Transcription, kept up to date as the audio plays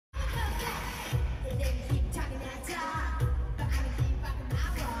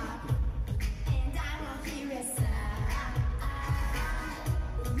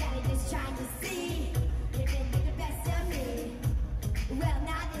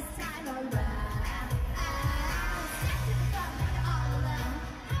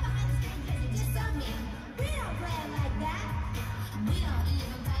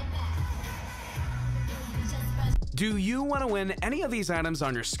Do you want to win any of these items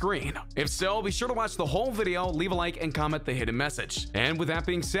on your screen? If so, be sure to watch the whole video, leave a like, and comment the hidden message. And with that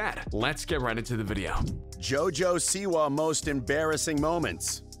being said, let's get right into the video. Jojo Siwa most embarrassing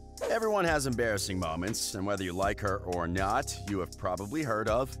moments. Everyone has embarrassing moments, and whether you like her or not, you have probably heard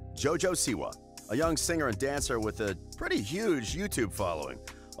of Jojo Siwa, a young singer and dancer with a pretty huge YouTube following.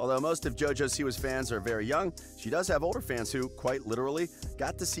 Although most of Jojo Siwa's fans are very young, she does have older fans who, quite literally,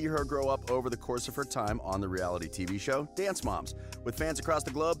 got to see her grow up over the course of her time on the reality TV show Dance Moms. With fans across the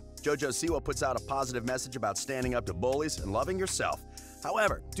globe, Jojo Siwa puts out a positive message about standing up to bullies and loving yourself.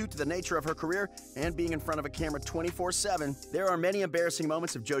 However, due to the nature of her career and being in front of a camera 24/7, there are many embarrassing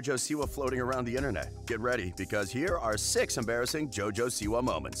moments of Jojo Siwa floating around the internet. Get ready, because here are 6 embarrassing Jojo Siwa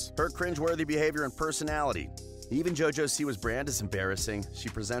moments. Her cringeworthy behavior and personality. Even Jojo Siwa's brand is embarrassing. She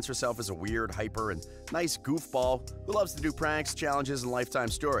presents herself as a weird, hyper, and nice goofball who loves to do pranks, challenges, and lifetime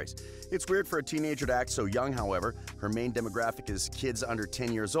stories. It's weird for a teenager to act so young, however. Her main demographic is kids under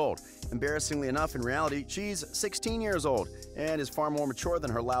 10 years old. Embarrassingly enough, in reality, she's 16 years old and is far more mature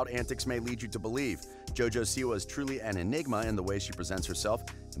than her loud antics may lead you to believe. Jojo Siwa is truly an enigma in the way she presents herself,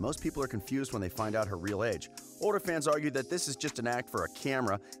 and most people are confused when they find out her real age. Older fans argue that this is just an act for a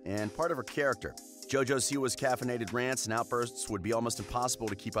camera and part of her character. Jojo Siwa's caffeinated rants and outbursts would be almost impossible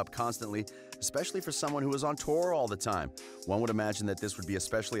to keep up constantly, especially for someone who is on tour all the time. One would imagine that this would be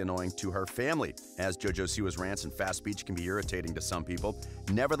especially annoying to her family, as Jojo Siwa's rants and fast speech can be irritating to some people.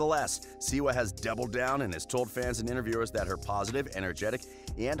 Nevertheless, Siwa has doubled down and has told fans and interviewers that her positive, energetic,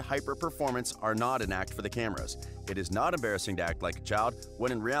 and hyper performance are not an act for the cameras. It is not embarrassing to act like a child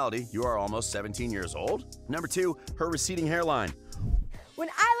when in reality you are almost 17 years old. Number 2, her receding hairline. When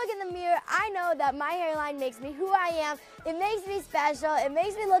I look in the mirror, I know that my hairline makes me who I am. It makes me special. It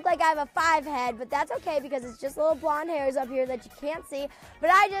makes me look like I have a 5 head, but that's okay because it's just little blonde hairs up here that you can't see. But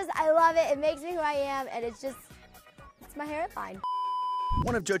I love it. It makes me who I am, and it's my hairline.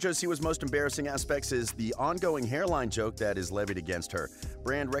 One of Jojo Siwa's most embarrassing aspects is the ongoing hairline joke that is levied against her.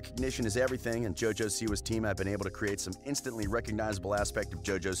 Brand recognition is everything, and Jojo Siwa's team have been able to create some instantly recognizable aspect of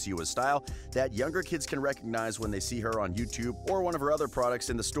Jojo Siwa's style that younger kids can recognize when they see her on YouTube or one of her other products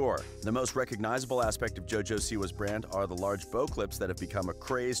in the store. The most recognizable aspect of Jojo Siwa's brand are the large bow clips that have become a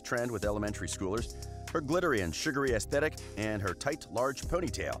crazed trend with elementary schoolers, her glittery and sugary aesthetic, and her tight, large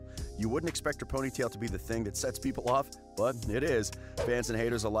ponytail. You wouldn't expect her ponytail to be the thing that sets people off, but it is. Fans and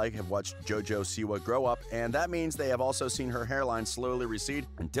haters alike have watched Jojo Siwa grow up, and that means they have also seen her hairline slowly recede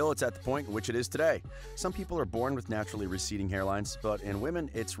until it's at the point in which it is today. Some people are born with naturally receding hairlines, but in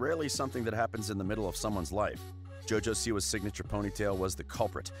women, it's rarely something that happens in the middle of someone's life. Jojo Siwa's signature ponytail was the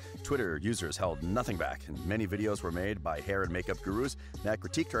culprit. Twitter users held nothing back, and many videos were made by hair and makeup gurus that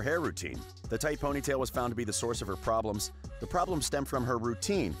critiqued her hair routine. The tight ponytail was found to be the source of her problems. The problem stemmed from her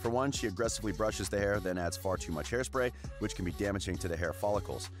routine. For one, she aggressively brushes the hair, then adds far too much hairspray, which can be damaging to the hair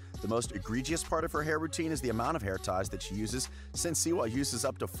follicles. The most egregious part of her hair routine is the amount of hair ties that she uses, since Siwa uses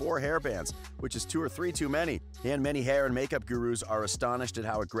up to 4 hair bands, which is 2 or 3 too many. And many hair and makeup gurus are astonished at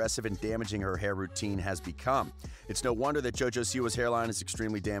how aggressive and damaging her hair routine has become. It's no wonder that Jojo Siwa's hairline is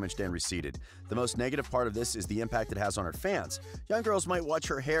extremely damaged and receded. The most negative part of this is the impact it has on her fans. Young girls might watch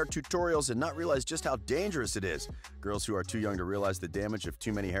her hair tutorials and not realize just how dangerous it is. Girls who are too young to realize the damage of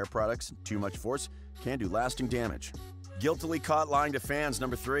too many hair products and too much force can do lasting damage. Guiltily caught lying to fans,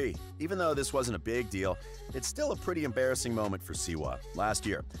 number 3. Even though this wasn't a big deal, it's still a pretty embarrassing moment for Siwa. Last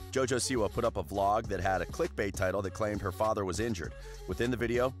year, Jojo Siwa put up a vlog that had a clickbait title that claimed her father was injured. Within the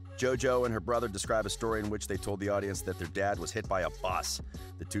video, Jojo and her brother describe a story in which they told the audience that their dad was hit by a bus.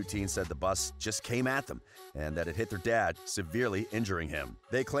 The 2 teens said the bus just came at them and that it hit their dad, severely injuring him.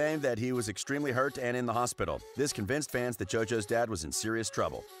 They claimed that he was extremely hurt and in the hospital. This convinced fans that Jojo's dad was in serious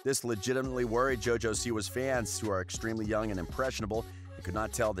trouble. This legitimately worried Jojo Siwa's fans, who are extremely young and impressionable and could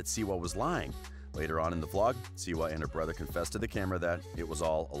not tell that Siwa was lying. Later on in the vlog, Siwa and her brother confessed to the camera that it was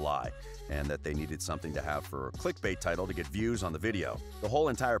all a lie and that they needed something to have for a clickbait title to get views on the video. The whole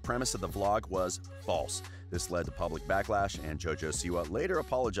entire premise of the vlog was false. This led to public backlash, and Jojo Siwa later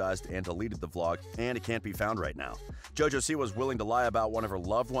apologized and deleted the vlog, and it can't be found right now. Jojo Siwa was willing to lie about one of her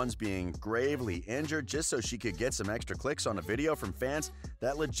loved ones being gravely injured just so she could get some extra clicks on a video from fans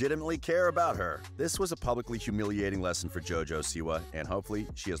that legitimately care about her. This was a publicly humiliating lesson for Jojo Siwa, and hopefully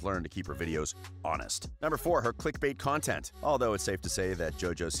she has learned to keep her videos honest. Number 4, her clickbait content. Although it's safe to say that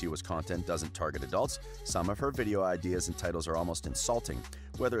Jojo Siwa's content doesn't target adults, some of her video ideas and titles are almost insulting.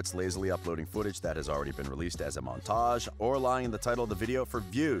 whether it's lazily uploading footage that has already been released as a montage or lying in the title of the video for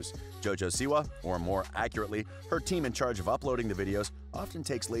views. Jojo Siwa, or more accurately, her team in charge of uploading the videos, often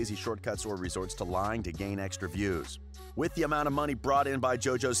takes lazy shortcuts or resorts to lying to gain extra views. With the amount of money brought in by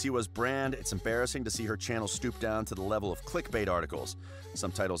Jojo Siwa's brand, it's embarrassing to see her channel stoop down to the level of clickbait articles.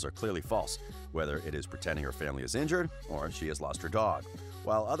 Some titles are clearly false, whether it is pretending her family is injured or she has lost her dog,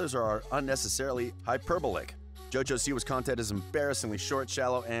 while others are unnecessarily hyperbolic. Jojo Siwa's content is embarrassingly short,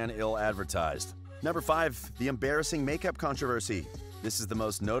 shallow, and ill-advertised. Number 5. The embarrassing makeup controversy. This is the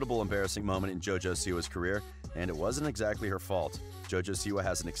most notable embarrassing moment in Jojo Siwa's career, and it wasn't exactly her fault. Jojo Siwa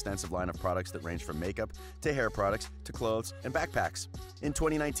has an extensive line of products that range from makeup to hair products to clothes and backpacks. In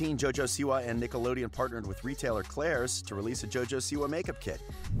 2019, Jojo Siwa and Nickelodeon partnered with retailer Claire's to release a Jojo Siwa makeup kit.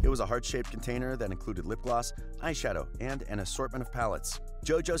 It was a heart-shaped container that included lip gloss, eyeshadow, and an assortment of palettes.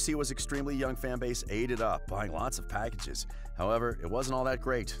 Jojo Siwa's extremely young fanbase ate it up, buying lots of packages. However, it wasn't all that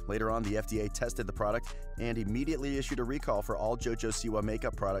great. Later on, the FDA tested the product and immediately issued a recall for all Jojo Siwa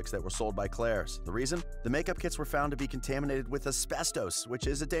makeup products that were sold by Claire's. The reason? The makeup kits were found to be contaminated with asbestos, which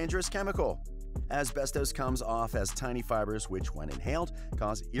is a dangerous chemical. Asbestos comes off as tiny fibers which, when inhaled,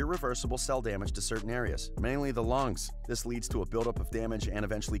 cause irreversible cell damage to certain areas, mainly the lungs. This leads to a buildup of damage and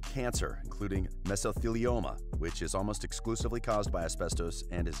eventually cancer, including mesothelioma, which is almost exclusively caused by asbestos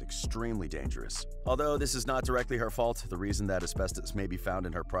and is extremely dangerous. Although this is not directly her fault, the reason that asbestos may be found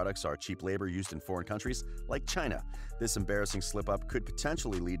in her products are cheap labor used in foreign countries like China. This embarrassing slip-up could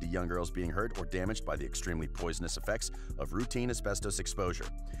potentially lead to young girls being hurt or damaged by the extremely poisonous effects of routine asbestos exposure.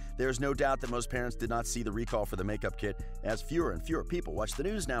 There is no doubt that most parents did not see the recall for the makeup kit, as fewer and fewer people watch the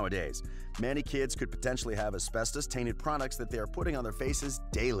news nowadays. Many kids could potentially have asbestos-tainted products that they are putting on their faces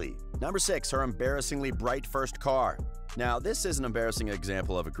daily. Number 6. Her embarrassingly bright first car. Now, this is an embarrassing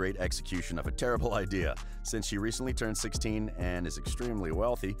example of a great execution of a terrible idea. Since she recently turned 16 and is extremely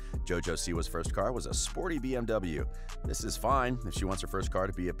wealthy, Jojo Siwa's first car was a sporty BMW. This is fine. If she wants her first car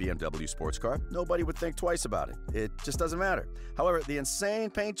to be a BMW sports car, nobody would think twice about it. It just doesn't matter. However, the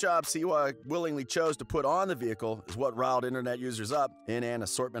insane paint job Siwa willingly chose to put on the vehicle is what riled internet users up. In an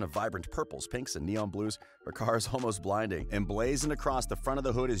assortment of vibrant purples, pinks, and neon blues, her car is almost blinding. Emblazoned across the front of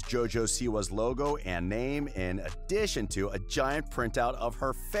the hood is Jojo Siwa's logo and name, in addition to a giant printout of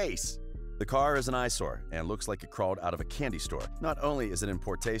her face. The car is an eyesore and looks like it crawled out of a candy store. Not only is it in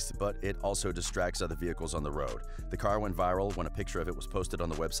poor taste, but it also distracts other vehicles on the road. The car went viral when a picture of it was posted on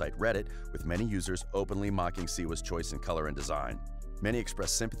the website Reddit, with many users openly mocking Siwa's choice in color and design. Many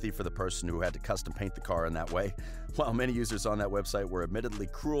expressed sympathy for the person who had to custom paint the car in that way. While many users on that website were admittedly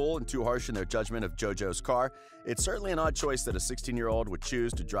cruel and too harsh in their judgment of Jojo's car, it's certainly an odd choice that a 16-year-old would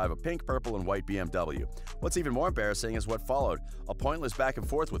choose to drive a pink, purple, and white BMW. What's even more embarrassing is what followed, a pointless back and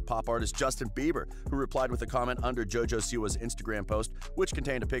forth with pop artist Justin Bieber, who replied with a comment under Jojo Siwa's Instagram post, which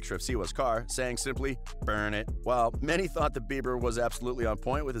contained a picture of Siwa's car, saying simply, "Burn it." While many thought that Bieber was absolutely on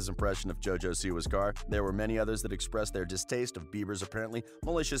point with his impression of Jojo Siwa's car, there were many others that expressed their distaste of Bieber's apparently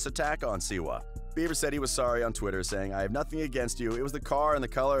malicious attack on Siwa. Bieber said he was sorry on Twitter, saying, "I have nothing against you. It was the car and the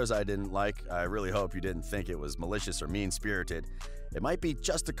colors I didn't like. I really hope you didn't think it was malicious or mean-spirited. It might be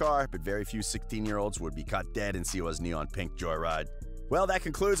just a car, but very few 16-year-olds would be caught dead in Siwa's neon pink joyride." Well, that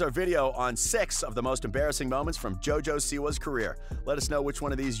concludes our video on 6 of the most embarrassing moments from Jojo Siwa's career. Let us know which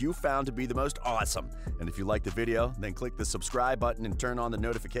one of these you found to be the most awesome. And if you liked the video, then click the subscribe button and turn on the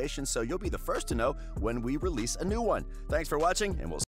notifications so you'll be the first to know when we release a new one. Thanks for watching, and we'll